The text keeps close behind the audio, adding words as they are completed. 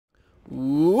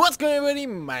What's going on, everybody?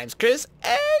 My name's Chris,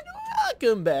 and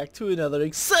welcome back to another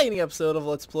exciting episode of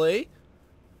Let's Play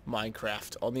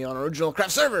Minecraft on the Unoriginal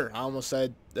craft server. I almost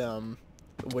said,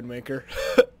 Woodmaker.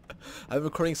 I've been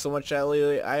recording so much that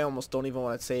lately, I almost don't even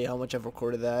want to say how much I've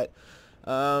recorded that.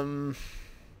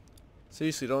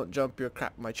 Seriously, don't jump your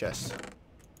crap in my chest.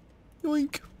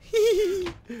 Yoink!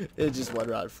 It's just one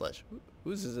rod of flesh.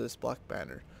 Whose is this Black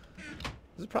Banner?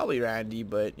 This is probably Randy,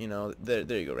 but you know, there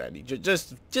you go, Randy.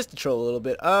 Just to troll a little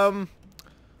bit.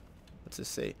 What's this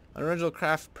say? Unoriginal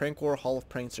Craft Prank War Hall of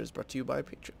Pranksters, brought to you by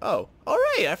Patreon. Oh, all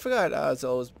right, I forgot.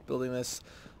 Zell was building this.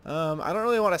 I don't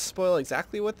really want to spoil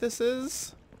exactly what this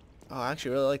is. Oh, I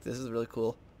actually really like this. This is really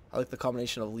cool. I like the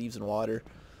combination of leaves and water.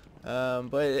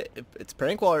 But it's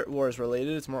Prank Wars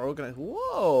related. It's more organized.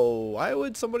 Whoa! Why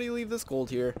would somebody leave this gold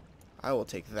here? I will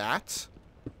take that.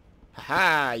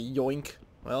 Haha! Yoink.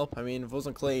 Well, I mean, if it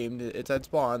wasn't claimed, it's at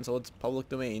spawn, so it's public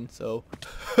domain, so...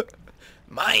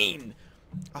 Mine!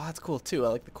 Oh, that's cool, too. I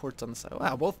like the quartz on the side.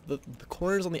 Wow, both the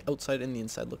corners on the outside and the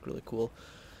inside look really cool.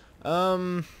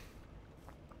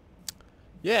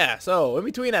 Yeah, so, in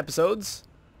between episodes,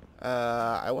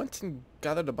 I went and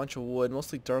gathered a bunch of wood,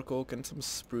 mostly dark oak and some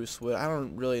spruce wood. I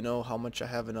don't really know how much I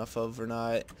have enough of or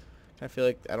not. I feel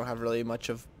like I don't have really much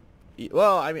of...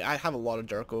 Well, I mean, I have a lot of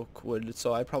dark oak wood,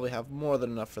 so I probably have more than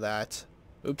enough for that.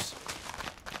 Oops.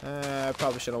 I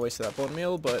probably shouldn't have wasted that bone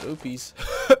meal, but oopies.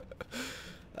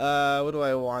 What do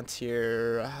I want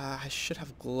here? I should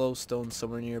have glowstone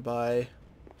somewhere nearby.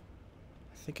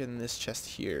 I think in this chest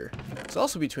here. It's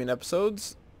also between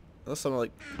episodes. Unless someone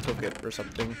like took it or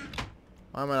something.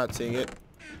 Why am I not seeing it?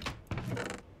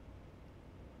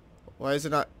 Why is it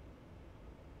not?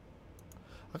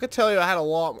 I could tell you I had a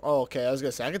lot. Oh, okay, I was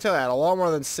gonna say I could tell you I had a lot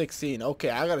more than 16. Okay,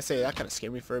 I gotta say that kind of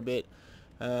scared me for a bit.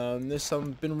 There's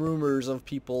been rumors of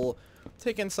people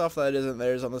taking stuff that isn't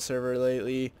theirs on the server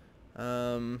lately.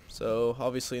 So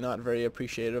obviously not very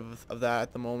appreciative of that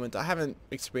at the moment. I haven't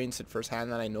experienced it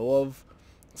firsthand that I know of,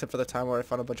 except for the time where I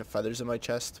found a bunch of feathers in my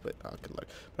chest. But oh, good luck.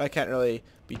 But I can't really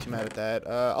be too mad at that.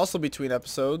 Also between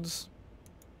episodes,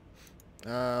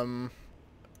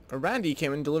 Randy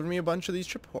came and delivered me a bunch of these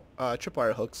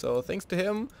tripwire hooks. So thanks to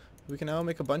him, we can now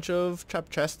make a bunch of trap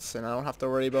chests, and I don't have to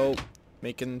worry about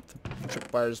making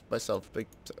tripwires myself. But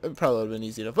it probably would have been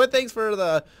easy enough. But thanks for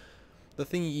the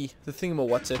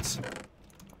thingamawhatsits.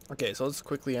 Okay, so let's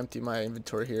quickly empty my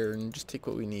inventory here and just take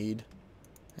what we need.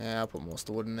 Yeah, I'll put most of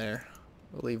the wood in there.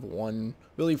 We'll leave one.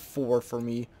 We'll leave 4 for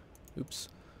me. Oops.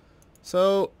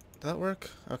 So, did that work?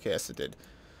 Okay, yes it did.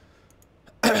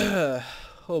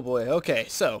 Oh boy. Okay,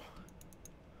 so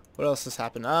what else has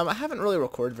happened? I haven't really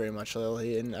recorded very much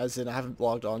lately, and as in I haven't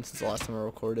logged on since the last time I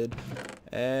recorded,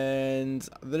 and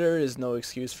there is no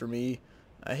excuse for me.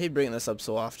 I hate bringing this up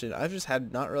so often. I've just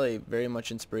had not really very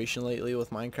much inspiration lately with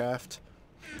Minecraft.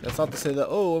 That's not to say that,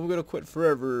 oh, I'm gonna quit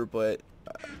forever, but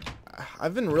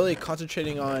I've been really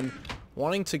concentrating on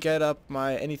wanting to get up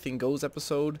my Anything Goes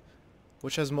episode,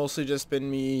 which has mostly just been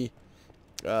me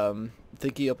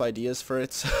thinking up ideas for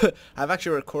it. I've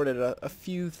actually recorded a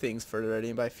few things for it already,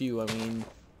 and by few I mean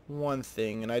one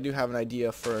thing, and I do have an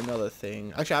idea for another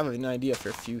thing. Actually, I have an idea for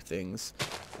a few things.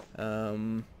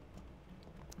 One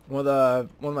of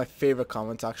my favorite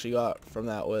comments I actually got from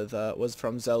that was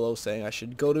from Zello saying I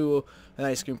should go to an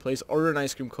ice cream place, order an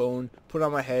ice cream cone, put it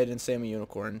on my head, and say I'm a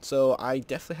unicorn. So I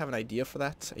definitely have an idea for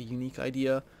that, a unique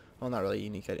idea. Well, not really a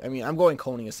unique idea. I mean, I'm going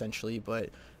coning essentially,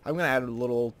 but I'm gonna add a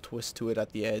little twist to it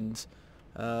at the end.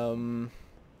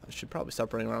 I should probably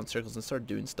stop running around in circles and start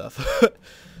doing stuff.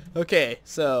 Okay,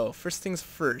 so first things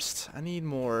first. I need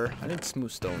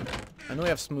smooth stone. I know we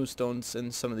have smooth stones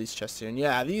in some of these chests here, and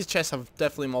yeah, these chests have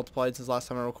definitely multiplied since last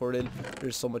time I recorded.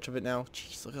 There's so much of it now.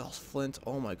 Jeez, look at all this flint.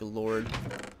 Oh my good lord.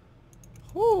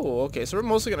 Whew, okay, so we're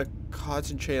mostly gonna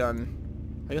concentrate on,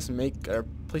 I guess,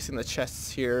 placing the chests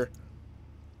here.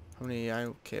 How many?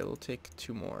 Okay, we'll take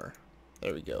 2 more.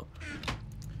 There we go.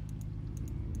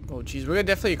 Oh geez, we're gonna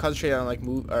definitely concentrate on like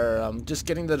just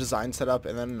getting the design set up,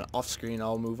 and then off screen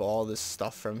I'll move all this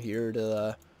stuff from here to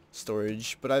the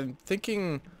storage. But I'm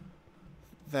thinking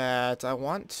that I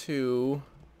want to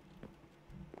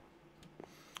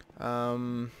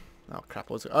oh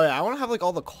crap, oh yeah, I want to have like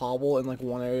all the cobble in like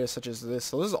one area such as this.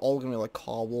 So this is all gonna be like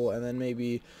cobble, and then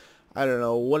maybe, I don't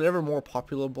know, whatever more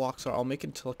popular blocks are, I'll make it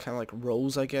into kind of like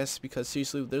rows, I guess, because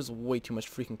seriously, there's way too much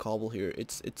freaking cobble here.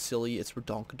 It's silly, it's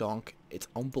redonk-donk, it's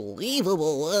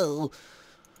unbelievable. Whoa.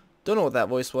 Don't know what that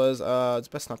voice was. It's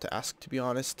best not to ask, to be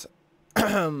honest.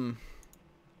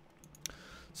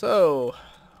 So,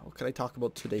 what can I talk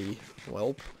about today?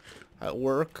 Welp. at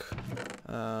work.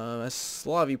 As a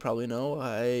lot of you probably know,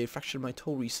 I fractured my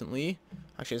toe recently.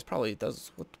 Actually, it's probably,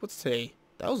 what's today?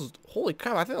 That was, holy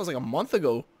crap, I think that was like a month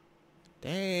ago.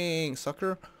 Dang,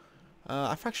 sucker.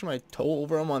 I fractured my toe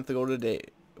over a month ago today.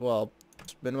 Well,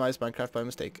 minimized Minecraft by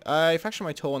mistake. I fractured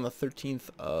my toe on the 13th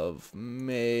of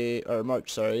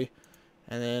March, sorry.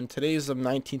 And then today's the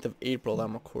 19th of April that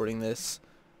I'm recording this.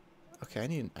 Okay, I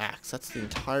need an axe. That's the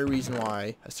entire reason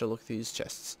why I started looking at these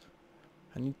chests.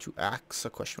 I need to axe a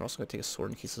question. I'm also going to take a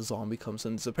sword in case a zombie comes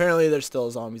in. So apparently there's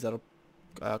still zombies that'll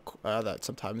that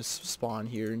sometimes spawn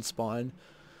here and spawn.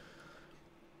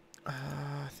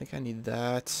 I think I need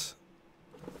that.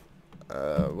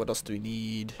 What else do we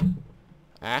need?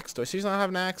 Axe? Do I seriously not have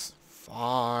an axe?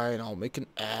 Fine, I'll make an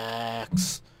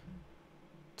axe.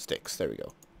 Sticks, there we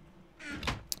go.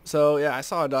 So yeah, I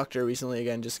saw a doctor recently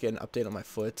again, just get an update on my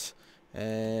foot.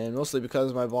 And mostly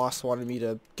because my boss wanted me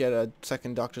to get a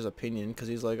second doctor's opinion, because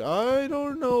he's like, I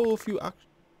don't know if you...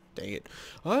 Dang it.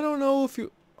 I don't know if you...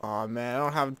 Oh man, I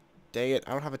don't have... Dang it,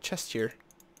 I don't have a chest here.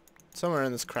 Somewhere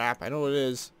in this crap. I know what it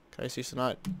is. Can I seriously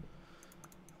not?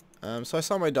 So I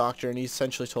saw my doctor, and he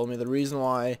essentially told me the reason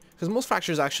why... Because most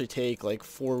fractures actually take like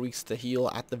 4 weeks to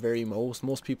heal at the very most.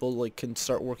 Most people like can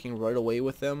start working right away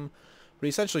with them. But he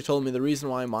essentially told me the reason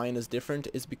why mine is different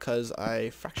is because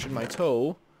I fractured my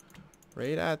toe...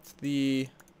 right at the,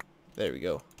 there we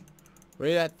go,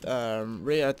 right at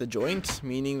the joint,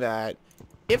 meaning that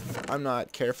if I'm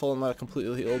not careful and let it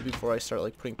completely heal before I start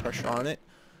like putting pressure on it,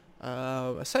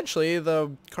 essentially the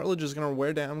cartilage is gonna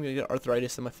wear down. I'm gonna get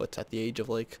arthritis in my foot at the age of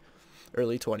like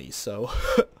early 20s. So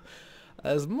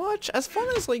as fun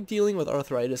as like dealing with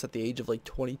arthritis at the age of like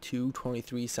 22,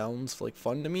 23 sounds like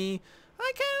fun to me,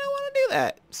 I kind of want to do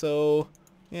that. So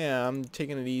yeah, I'm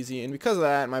taking it easy, and because of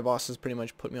that, my boss has pretty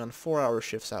much put me on 4-hour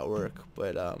shifts at work,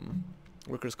 but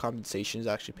workers' compensation is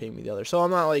actually paying me the other, so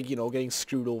I'm not like, you know, getting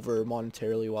screwed over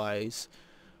monetarily wise.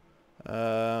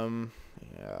 Yeah,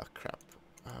 crap.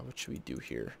 What should we do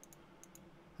here?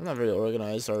 I'm not very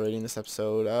organized already in this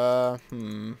episode.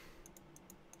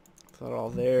 Thought all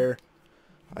there.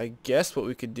 I guess what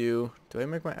we could do. Do I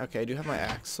make my? Okay, I do have my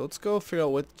axe. So let's go figure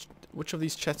out which of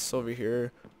these chests over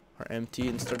here are empty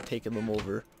and start taking them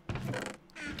over.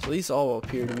 So these all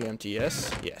appear to be empty, yes?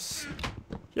 Yes.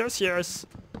 Yes, yes. So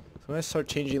I'm going to start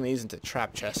changing these into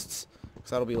trap chests,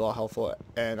 because that'll be a lot helpful.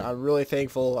 And I'm really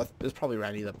thankful, it's probably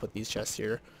Randy that put these chests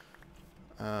here.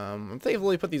 I'm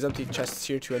thankful he put these empty chests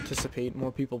here to anticipate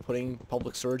more people putting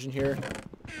public storage in here,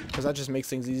 because that just makes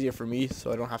things easier for me,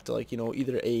 so I don't have to, like, you know,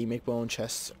 either A, make my own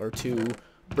chests, or 2,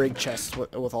 break chests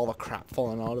with all the crap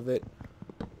falling out of it.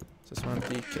 This one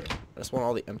empty. Okay. I just want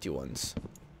all the empty ones.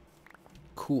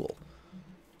 Cool.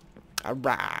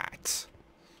 Alright.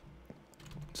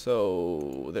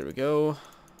 So there we go.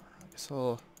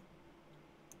 I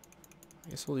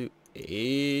guess we'll do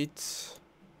 8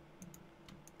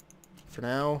 for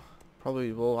now.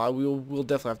 Probably we'll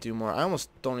definitely have to do more. I almost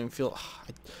don't even feel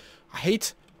I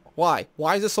hate why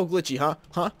is this so glitchy,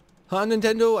 huh?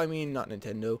 Nintendo? I mean, not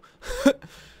Nintendo.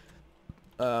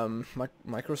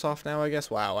 Microsoft now, I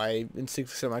guess. Wow, I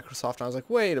instinctively said Microsoft and I was like,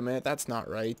 wait a minute, that's not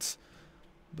right.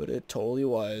 But it totally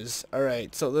was.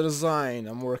 Alright, so the design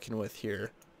I'm working with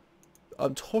here.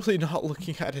 I'm totally not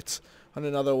looking at it on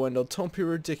another window. Don't be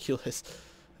ridiculous.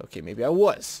 Okay, maybe I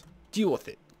was. Deal with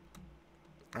it.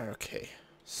 Okay,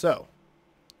 so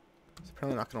it's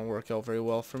probably not going to work out very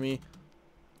well for me.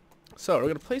 So we're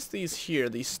going to place these here,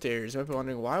 these stairs. You might be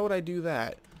wondering, why would I do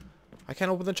that? I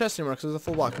can't open the chest anymore because there's a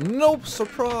full block. Nope,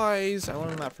 surprise! I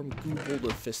learned that from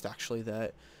Google Fist, actually,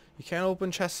 that you can't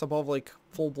open chests above, like,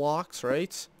 full blocks,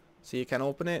 right? So you can't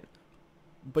open it,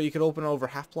 but you can open it over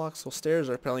half blocks, so stairs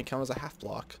are apparently count as a half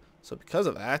block. So because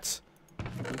of that,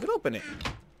 you can open it.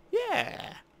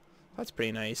 Yeah! That's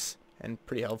pretty nice and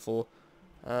pretty helpful.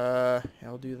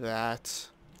 I'll do that.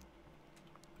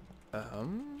 What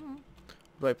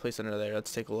do I place under there?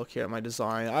 Let's take a look here at my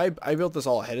design. I built this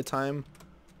all ahead of time.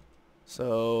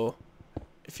 So,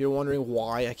 if you're wondering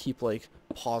why I keep, like,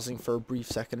 pausing for a brief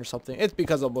second or something, it's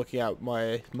because I'm looking at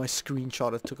my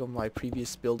screenshot I took of my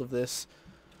previous build of this.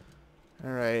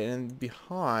 Alright, and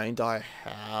behind I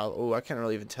have... Oh, I can't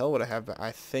really even tell what I have, but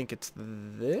I think it's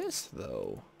this,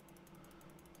 though.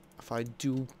 If I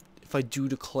do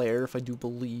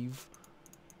believe.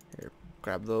 Here,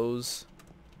 grab those.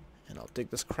 And I'll dig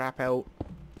this crap out.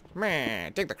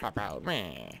 Meh, dig the crap out,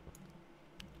 meh.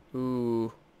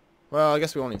 Ooh. Well, I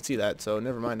guess we won't even see that, so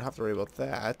never mind. I don't have to worry about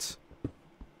that.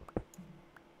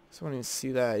 So I won't even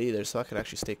see that either, so I could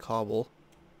actually stay cobble.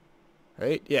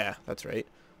 Right? Yeah, that's right.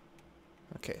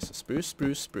 Okay, so spruce,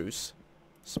 spruce, spruce.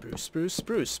 Spruce, spruce,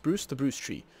 spruce. Spruce the Bruce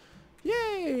tree.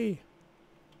 Yay!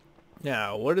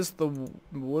 Now, what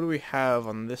do we have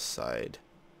on this side?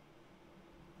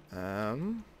 I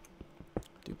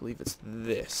do believe it's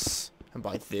this. And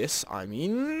by this, I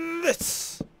mean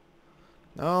this.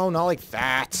 No, not like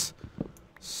that.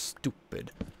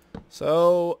 Stupid.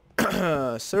 So,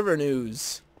 server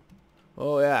news.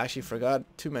 Oh yeah, I actually forgot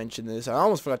to mention this. I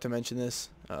almost forgot to mention this.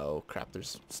 Oh crap,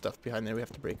 there's stuff behind there we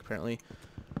have to break apparently.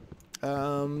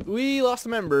 We lost a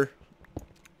member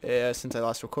since I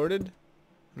last recorded.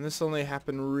 And this only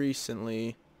happened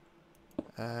recently.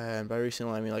 And by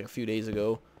recently I mean like a few days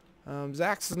ago.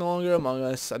 Zax is no longer among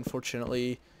us,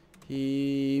 unfortunately.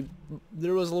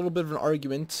 There was a little bit of an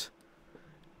argument.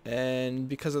 And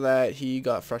because of that, he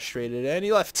got frustrated and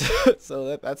he left.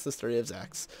 So that's the story of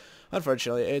Zax.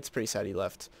 Unfortunately, it's pretty sad he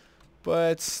left.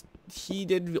 But he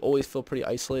did always feel pretty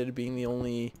isolated being the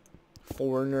only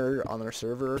foreigner on our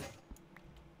server.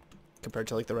 Compared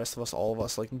to like the rest of us, all of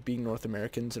us like being North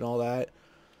Americans and all that.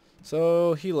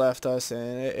 So he left us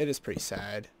and it is pretty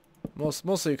sad.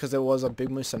 Mostly because there was a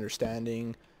big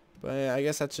misunderstanding. But I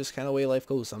guess that's just kind of the way life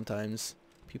goes sometimes.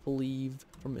 People leave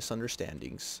for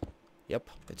misunderstandings. Yep,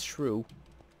 it's true.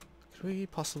 Could we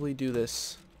possibly do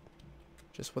this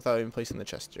just without even placing the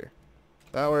chest here?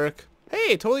 That work?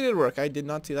 Hey, it totally did work. I did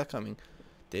not see that coming.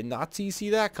 Did not see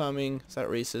that coming. Is that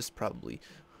racist? Probably.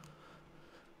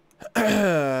 We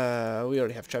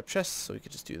already have trap chests, so we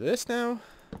could just do this now.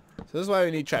 So this is why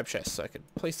we need trap chests, so I could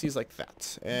place these like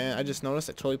that. And I just noticed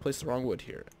I totally placed the wrong wood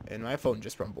here, and my phone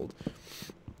just rumbled.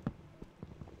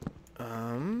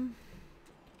 I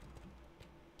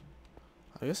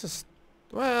guess it's...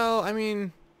 Well, I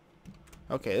mean...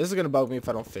 Okay, this is going to bug me if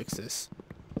I don't fix this.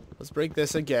 Let's break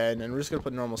this again, and we're just going to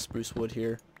put normal spruce wood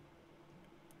here.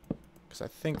 Because I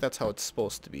think that's how it's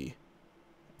supposed to be.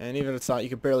 And even if it's not, you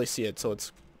can barely see it, so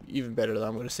it's even better that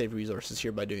I'm going to save resources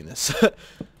here by doing this.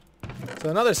 So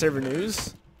another server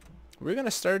news. We're going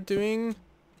to start doing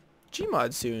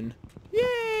Gmod soon.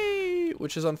 Yay!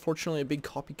 Which is unfortunately a big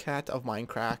copycat of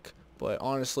Minecraft. But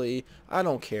honestly, I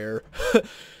don't care.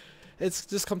 It's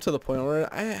just come to the point where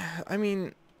I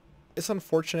mean, it's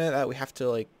unfortunate that we have to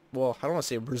like, well, I don't want to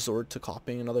say resort to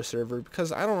copying another server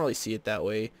because I don't really see it that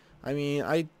way. I mean,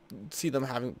 I see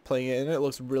them playing it and it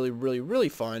looks really, really, really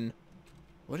fun.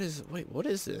 Wait, what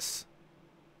is this?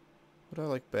 What do I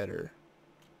like better?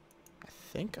 I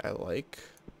think I like,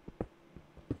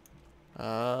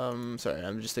 sorry,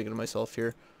 I'm just thinking to myself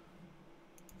here.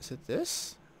 Is it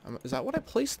this? Is that what I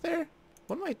placed there?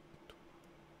 What am I?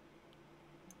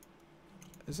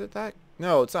 Is it that?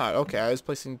 No, it's not. Okay, I was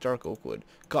placing dark oak wood.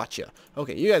 Gotcha.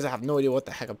 Okay, you guys have no idea what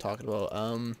the heck I'm talking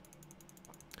about.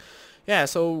 Yeah,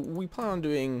 so we plan on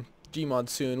doing Gmod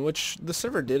soon, which the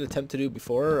server did attempt to do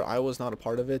before. I was not a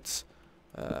part of it.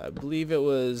 I believe it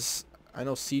was... I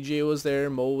know CJ was there,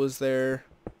 Mo was there,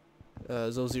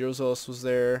 Zozirozos was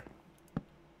there,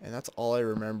 and that's all I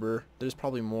remember. There's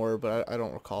probably more, but I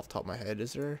don't recall off the top of my head.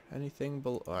 Is there anything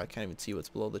below? Oh, I can't even see what's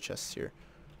below the chests here.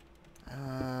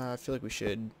 I feel like we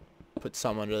should put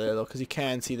some under there though, because you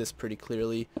can see this pretty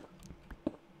clearly.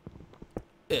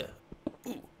 Ooh.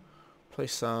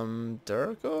 Place some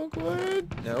dark oak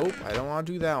wood. Nope, I don't want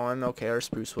to do that one. Okay, or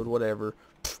spruce wood, whatever.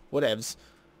 Whatevs.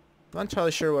 I'm not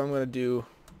entirely sure what I'm gonna do.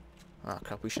 Ah,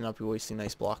 crap, we should not be wasting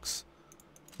nice blocks.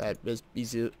 That is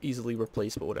easily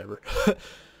replaced, but whatever.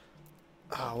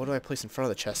 What do I place in front of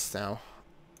the chests now?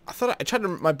 I tried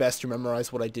my best to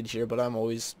memorize what I did here, but I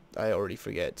already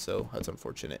forget, so that's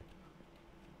unfortunate.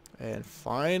 And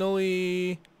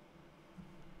finally,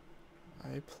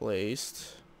 I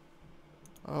placed...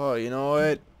 Oh, you know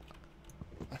what?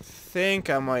 I think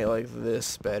I might like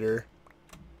this better.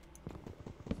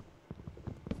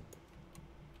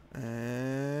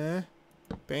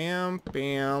 Bam,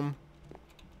 bam.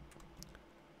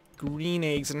 Green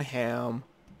eggs and ham.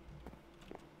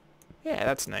 Yeah,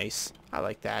 that's nice. I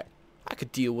like that. I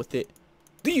could deal with it.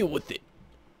 Deal with it.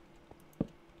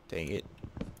 Dang it.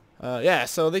 Yeah,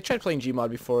 so they tried playing Gmod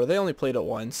before. They only played it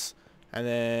once. And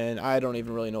then I don't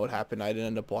even really know what happened. I didn't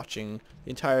end up watching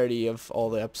the entirety of all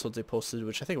the episodes they posted,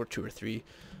 which I think were 2 or 3.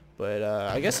 But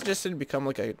I guess it just didn't become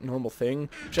like a normal thing.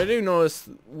 Which I do notice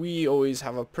we always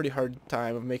have a pretty hard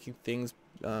time of making things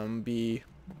be...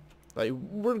 Like,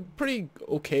 we're pretty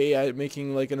okay at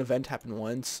making like an event happen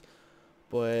once.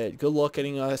 But good luck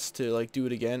getting us to like do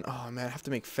it again. Oh man, I have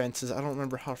to make fences. I don't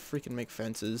remember how to freaking make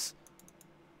fences.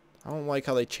 I don't like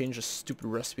how they change the stupid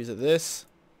recipes of this.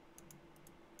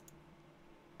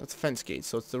 That's a fence gate,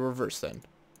 so it's the reverse then.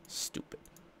 Stupid.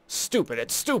 Stupid,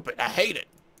 it's stupid. I hate it.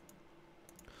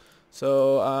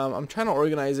 So I'm trying to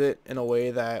organize it in a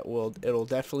way that it'll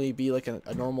definitely be like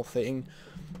a normal thing.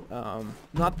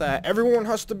 Not that everyone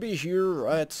has to be here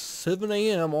at 7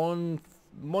 a.m. on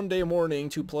Monday morning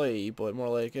to play, but more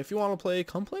like, if you want to play,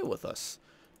 come play with us,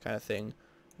 kind of thing.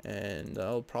 And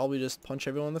I'll probably just punch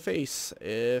everyone in the face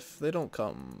if they don't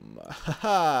come.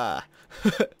 Haha.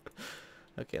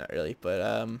 Okay, not really,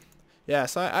 but yeah.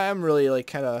 So I am really like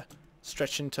kind of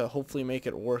stretching to hopefully make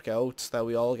it work out so that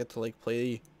we all get to like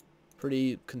play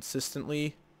pretty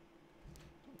consistently.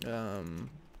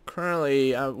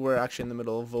 Currently, we're actually in the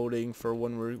middle of voting for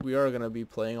when we are gonna be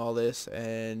playing all this,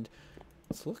 and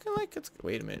it's looking like it's.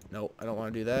 Wait a minute, no, I don't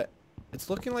want to do that.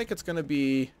 It's looking like it's gonna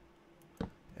be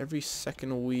every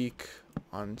second week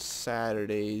on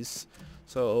Saturdays.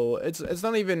 So it's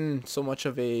not even so much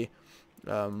of a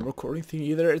recording thing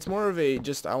either. It's more of a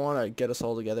just I want to get us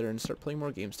all together and start playing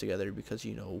more games together because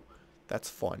you know that's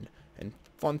fun and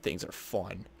fun things are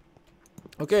fun.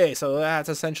 Okay, so that's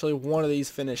essentially one of these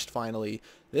finished finally.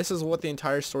 This is what the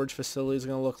entire storage facility is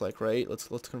going to look like, right? Let's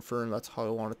confirm that's how I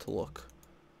want it to look.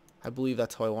 I believe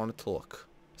that's how I want it to look.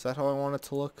 Is that how I want it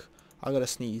to look? I gotta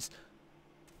sneeze.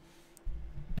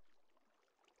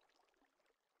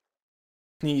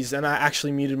 Sneeze, and I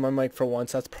actually muted my mic for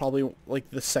once. That's probably like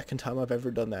the second time I've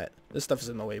ever done that. This stuff is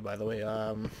in the way, by the way.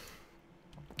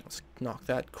 Let's knock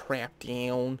that crap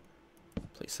down.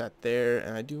 Place that there,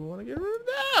 and I do want to get rid of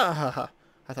that.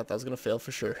 I thought that was gonna fail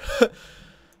for sure.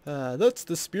 That's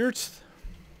the spirit.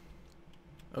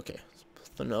 Okay,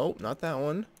 no, not that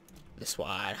one. This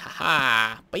one.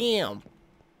 Haha. Bam.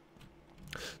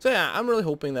 So yeah, I'm really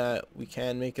hoping that we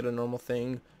can make it a normal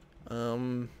thing.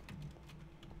 I'm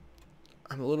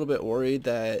a little bit worried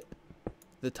that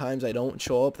the times I don't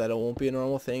show up, that it won't be a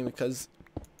normal thing, because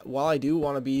while I do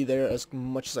want to be there as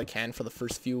much as I can for the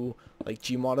first few like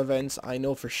Gmod events, I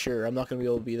know for sure I'm not going to be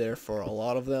able to be there for a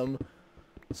lot of them.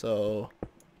 So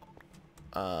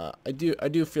I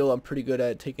do feel I'm pretty good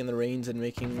at taking the reins and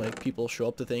making like people show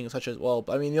up to things, such as, well,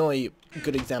 I mean, the only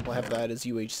good example I have of that is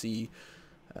UHC.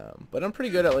 But I'm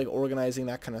pretty good at like organizing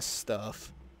that kind of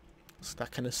stuff.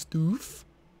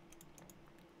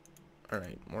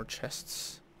 Alright, more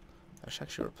chests. I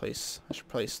should place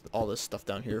all this stuff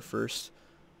down here first.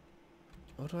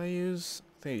 What do I use?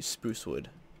 I think I use spruce wood.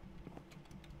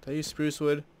 Did I use spruce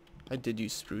wood? I did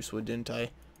use spruce wood, didn't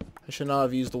I? I should not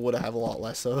have used the wood I have a lot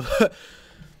less of.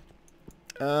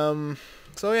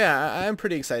 So yeah, I'm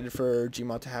pretty excited for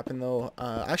Gmod to happen though.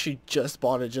 I actually just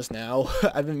bought it just now.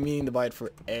 I've been meaning to buy it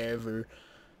forever,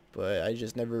 but I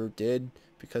just never did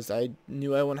because I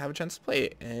knew I wouldn't have a chance to play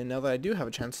it. And now that I do have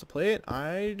a chance to play it,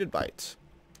 I did buy it.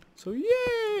 So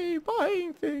yay,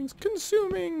 buying things,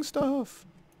 consuming stuff.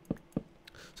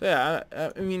 So yeah,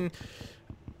 I mean,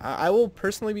 I will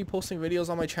personally be posting videos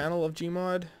on my channel of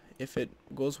Gmod if it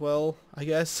goes well, I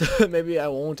guess. Maybe I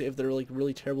won't if they're like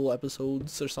really terrible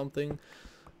episodes or something.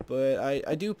 But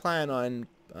I do plan on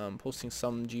posting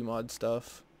some Gmod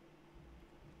stuff.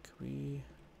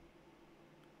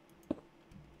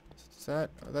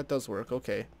 That does work,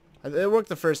 okay. It worked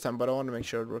the first time, but I wanted to make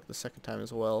sure it worked the second time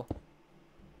as well.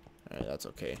 Alright, that's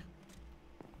okay.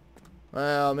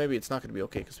 Well, maybe it's not going to be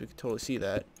okay because we can totally see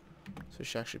that. So we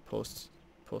should actually post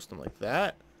them like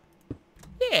that.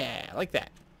 Yeah, like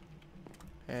that.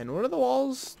 And what are the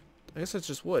walls? I guess it's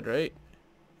just wood, right?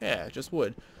 Yeah, just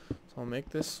wood. So I'll make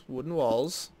this wooden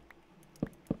walls.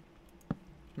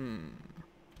 Going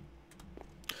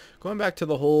back to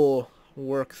the whole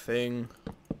work thing,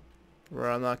 where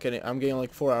I'm getting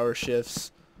like 4-hour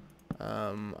shifts.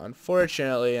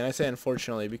 Unfortunately, and I say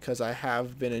unfortunately because I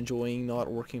have been enjoying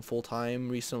not working full time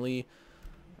recently,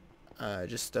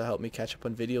 just to help me catch up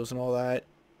on videos and all that.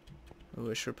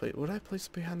 Oh, I should play. What did I place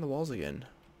behind the walls again?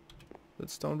 Is it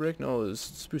stone brick? No, it was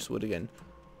spruce wood again.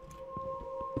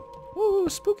 Woo,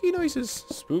 spooky noises.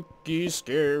 Spooky,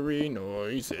 scary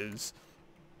noises.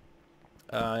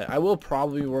 I will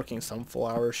probably be working some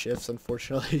full-hour shifts,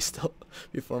 unfortunately, still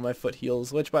before my foot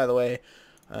heals. Which, by the way,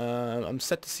 I'm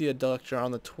set to see a doctor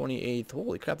on the 28th.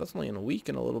 Holy crap, that's only in a week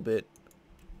and a little bit.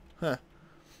 Huh.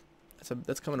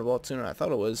 That's coming about sooner than I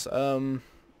thought it was. Oh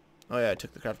yeah, I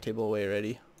took the craft table away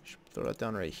already. Should throw that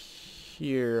down right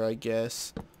here, I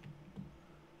guess.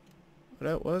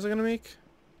 What was I gonna make?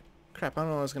 Crap, I don't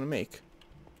know what I was gonna make.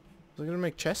 Was I gonna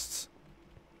make chests?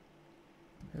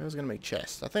 I was gonna make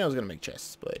chests. I think I was gonna make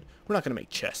chests, but we're not gonna make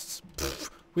chests. Pfft,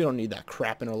 we don't need that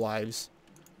crap in our lives.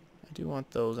 I do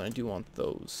want those, and I do want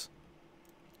those.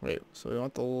 Wait, so we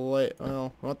want the light.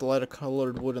 Well, we want the lighter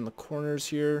colored wood in the corners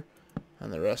here,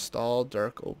 and the rest all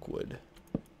dark oak wood.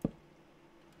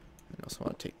 I also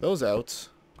want to take those out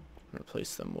and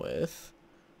replace them with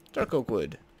dark oak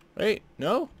wood. Right?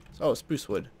 No? Oh, spruce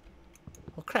wood.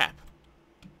 Oh crap!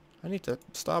 I need to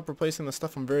stop replacing the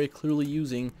stuff I'm very clearly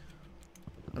using.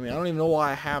 I mean, I don't even know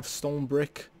why I have stone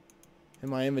brick in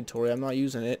my inventory. I'm not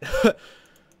using it.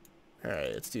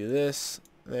 Alright, let's do this.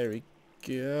 There we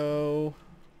go.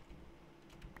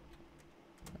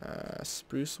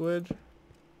 Spruce wood.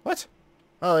 What?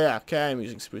 Oh yeah, okay, I'm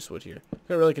using spruce wood here.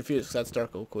 Got really confused because that's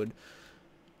dark oak wood.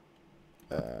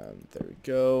 There we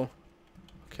go.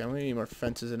 Okay, I'm gonna need more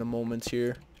fences in a moment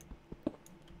here.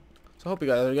 So I hope you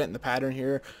guys are getting the pattern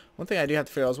here. One thing I do have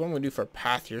to figure out is what I'm gonna do for a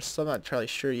path here. So I'm not entirely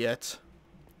sure yet.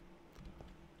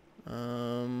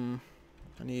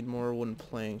 I need more wooden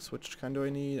planks. Which kind do I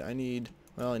need?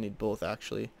 Well, I need both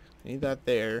actually. I need that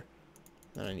there.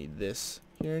 Then I need this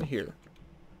here and here.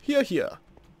 Here.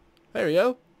 There we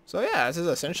go. So yeah, this is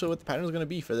essentially what the pattern is going to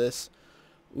be for this.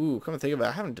 Ooh, come to think of it,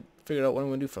 I haven't figured out what I'm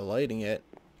going to do for lighting yet.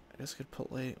 I guess I could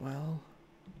put light, well,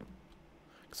 I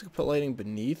guess I could put lighting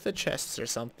beneath the chests or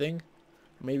something.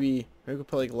 Maybe I could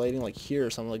put like lighting like here or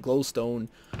something, like glowstone.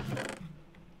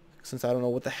 Since I don't know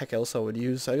what the heck else I would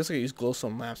use. I guess I could use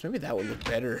glowstone lamps. Maybe that would look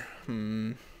better.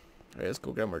 Alright, let's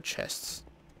go grab more chests.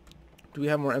 Do we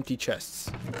have more empty chests?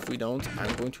 If we don't,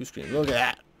 I'm going to scream. Look at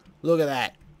that. Look at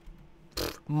that.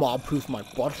 Mob-proof my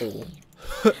butthole.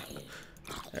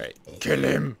 Alright, kill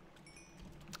him.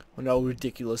 Wonder how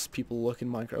ridiculous people look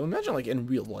in Minecraft. Imagine like in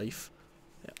real life.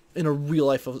 Yeah. In a real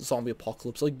life of zombie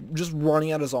apocalypse. Like just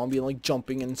running at a zombie and like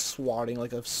jumping and swatting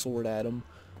like a sword at him.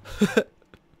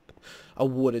 A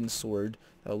wooden sword.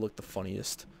 That would look the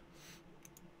funniest.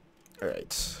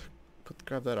 Alright.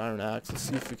 Grab that iron axe. Let's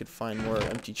see if we could find more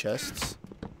empty chests.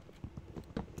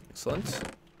 Excellent.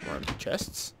 More empty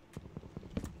chests.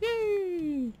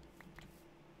 Yay!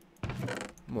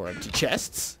 More empty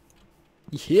chests.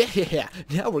 Yeah!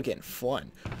 Now we're getting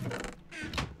fun.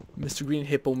 Mr. Green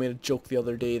Hippo made a joke the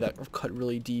other day that cut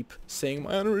really deep, saying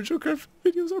my unoriginal craft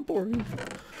videos are boring.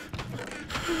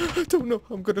 I don't know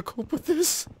how I'm gonna cope with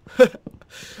this.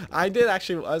 I did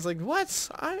actually, I was like, what?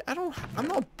 I'm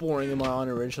not boring in my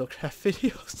unoriginal craft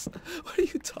videos. What are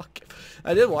you talking about?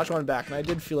 I did watch one back and I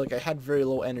did feel like I had very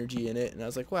low energy in it, and I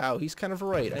was like, wow, he's kind of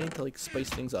right. I need to like spice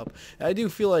things up. And I do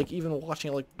feel like even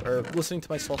watching it, like, or listening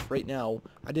to myself right now,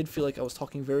 I did feel like I was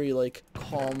talking very like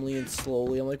calmly and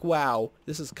slowly. I'm like, wow,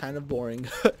 this is kind of boring.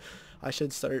 I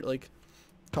should start like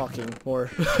talking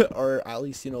more or at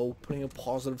least, you know, putting a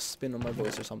positive spin on my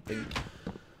voice or something.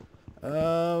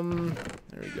 There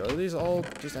we go. Are these all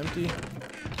just empty?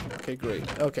 Okay,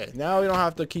 great. Okay, now we don't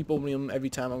have to keep opening them every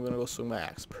time I'm gonna go swing my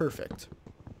axe. Perfect.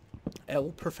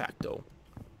 El perfecto.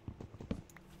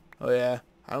 Oh yeah,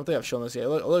 I don't think I've shown this yet.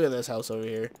 Look at this house over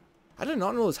here. I did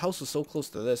not know this house was so close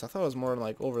to this. I thought it was more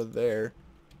like over there.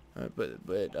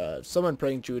 But someone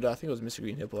pranked Judah. I think it was Mr.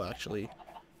 Green Hippo actually,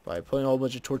 by putting a whole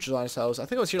bunch of torches on his house. I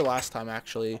think I was here last time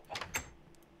actually.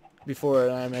 Before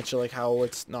I mentioned like how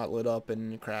it's not lit up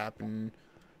and crap, and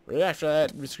right after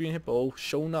that, Mr. Green Hippo,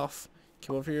 show enough,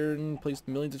 came over here and placed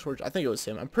millions of torches. I think it was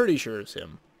him. I'm pretty sure it was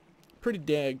him. Pretty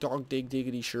dog dig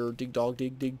diggity sure. Dig dog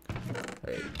dig dig.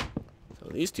 Alright. So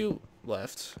these two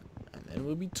left, and then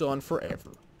we'll be done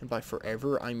forever. And by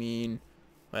forever, I mean,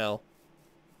 well,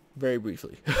 very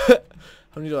briefly. How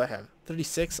many do I have?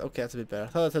 36? Okay, that's a bit better. I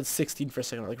thought I said 16 for a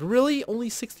second. I'm like, really? Only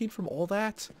 16 from all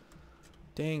that?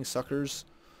 Dang, suckers.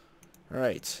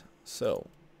 Alright, so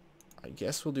I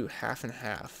guess we'll do half and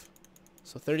half.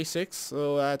 So 36,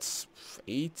 so that's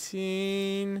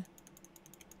 18.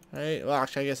 Alright, well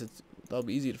actually I guess that'll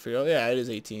be easy to figure out. Yeah, it is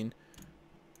 18.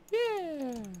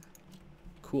 Yeah.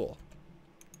 Cool.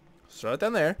 So right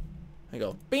down there. I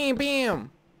go, bam,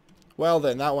 bam. Well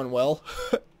then, that went well.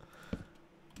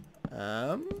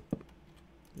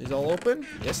 These all open?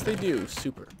 Yes, they do.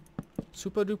 Super.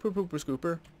 Super duper pooper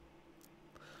scooper.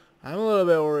 I'm a little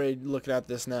bit worried looking at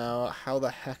this now. How the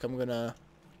heck I'm gonna...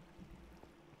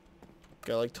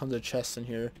 Got like tons of chests in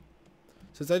here.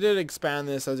 Since I did expand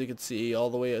this, as you can see,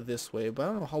 all the way this way. But I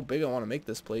don't know how big I want to make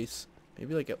this place.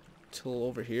 Maybe like up till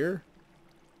over here?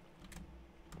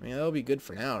 I mean, that'll be good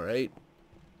for now, right?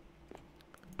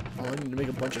 Oh, I need to make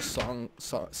a bunch of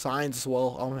signs as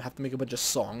well. I'm gonna have to make a bunch of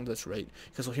songs, that's right.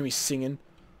 Because you'll hear me singing.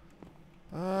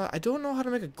 I don't know how to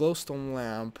make a glowstone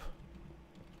lamp.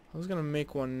 I was gonna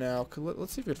make one now.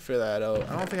 Let's see if we can figure that out.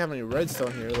 I don't think I have any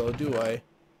redstone here though, do I?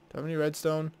 Do I have any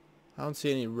redstone? I don't see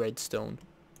any redstone.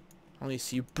 I only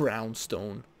see brown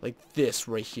stone. Like this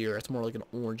right here. It's more like an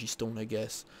orangey stone, I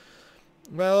guess.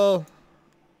 Well,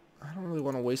 I don't really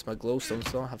want to waste my glowstone,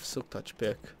 so I don't have silk touch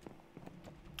pick.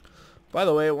 By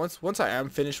the way, once I am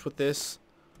finished with this,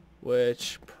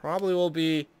 which probably will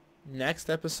be next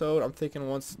episode, I'm thinking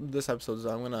once this episode is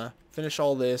done, I'm gonna finish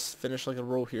all this, finish like a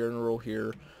row here and a row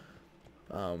here.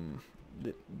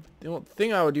 the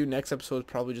thing I would do next episode is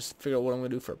probably just figure out what I'm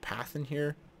going to do for a path in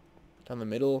here. Down the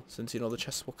middle, since, you know, the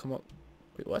chests will come up.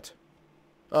 Wait, what?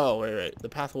 Oh, right. The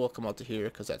path will come out to here,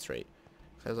 because that's right.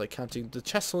 I was, like, counting. The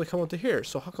chests only come out to here,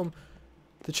 so how come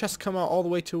the chests come out all the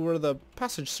way to where the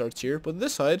passage starts here, but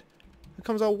this side, it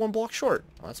comes out 1 block short?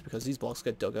 Well, that's because these blocks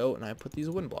get dug out, and I put these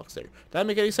wooden blocks there. Did that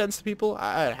make any sense to people?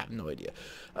 I have no idea.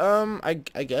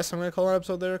 I guess I'm going to call an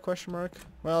episode there, question mark.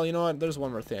 Well, you know what? There's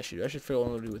one more thing I should do. I should figure out what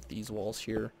I'm going to do with these walls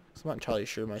here. I'm not entirely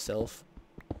sure myself.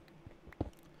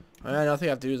 Another thing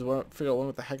I have to do is figure out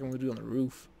what the heck I'm going to do on the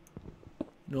roof.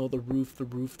 No, the roof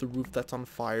that's on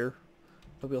fire.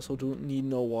 But we also don't need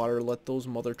no water. Let those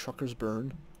mother truckers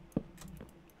burn.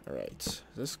 Alright. Is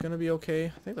this going to be okay?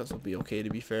 I think this will be okay, to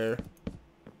be fair.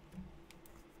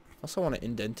 I also want to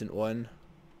indent it one.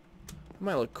 It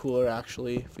might look cooler,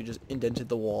 actually, if we just indented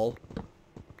the wall.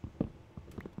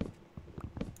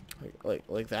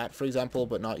 Like that, for example,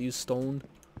 but not use stone.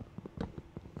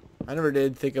 I never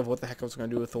did think of what the heck I was going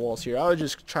to do with the walls here. I was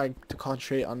just trying to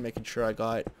concentrate on making sure I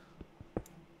got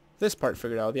this part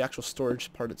figured out, the actual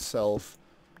storage part itself.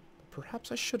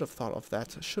 Perhaps I should have thought of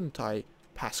that, shouldn't I,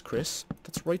 Past Chris?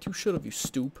 That's right, you should have, you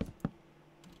stoop.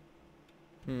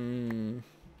 Guess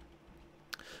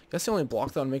the only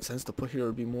block that would make sense to put here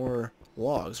would be more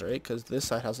logs, right? Because this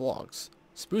side has logs.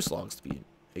 Spruce logs, to be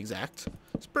exact.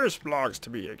 Spruce logs, to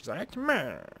be exact.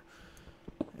 Meh.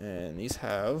 And these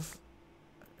have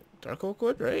dark oak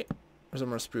wood, right? Or is it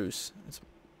more spruce? It's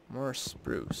more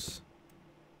spruce.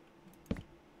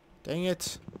 Dang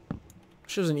it.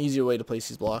 Wish there was an easier way to place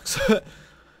these blocks.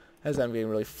 As I'm getting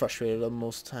really frustrated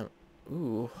most of the time.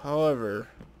 Ooh, however,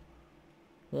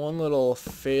 one little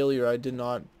failure I did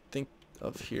not think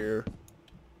of here.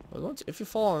 Well, if you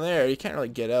fall in there, you can't really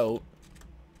get out.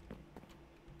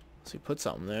 So you put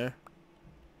something there.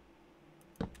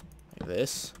 Like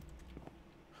this.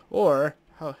 Or,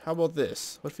 how about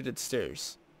this? What if we did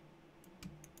stairs?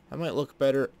 That might look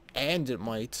better, and it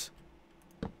might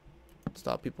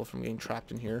stop people from getting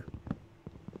trapped in here.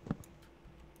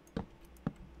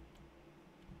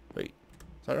 Wait,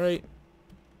 is that right?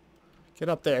 Get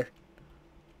up there.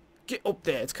 Get up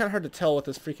there. It's kind of hard to tell with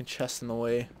this freaking chest in the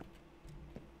way.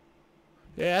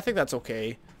 Yeah, I think that's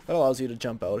okay. That allows you to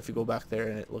jump out if you go back there,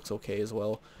 and it looks okay as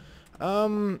well.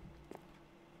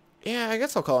 Yeah, I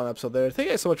guess I'll call it an episode there. Thank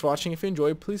you guys so much for watching. If you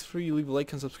enjoyed, please feel free to leave a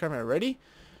like and subscribe already.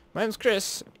 My name's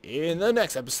Chris. In the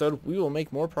next episode, we will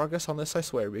make more progress on this, I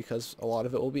swear, because a lot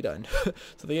of it will be done. So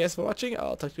thank you guys for watching.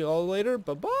 I'll talk to you all later.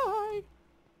 Bye-bye.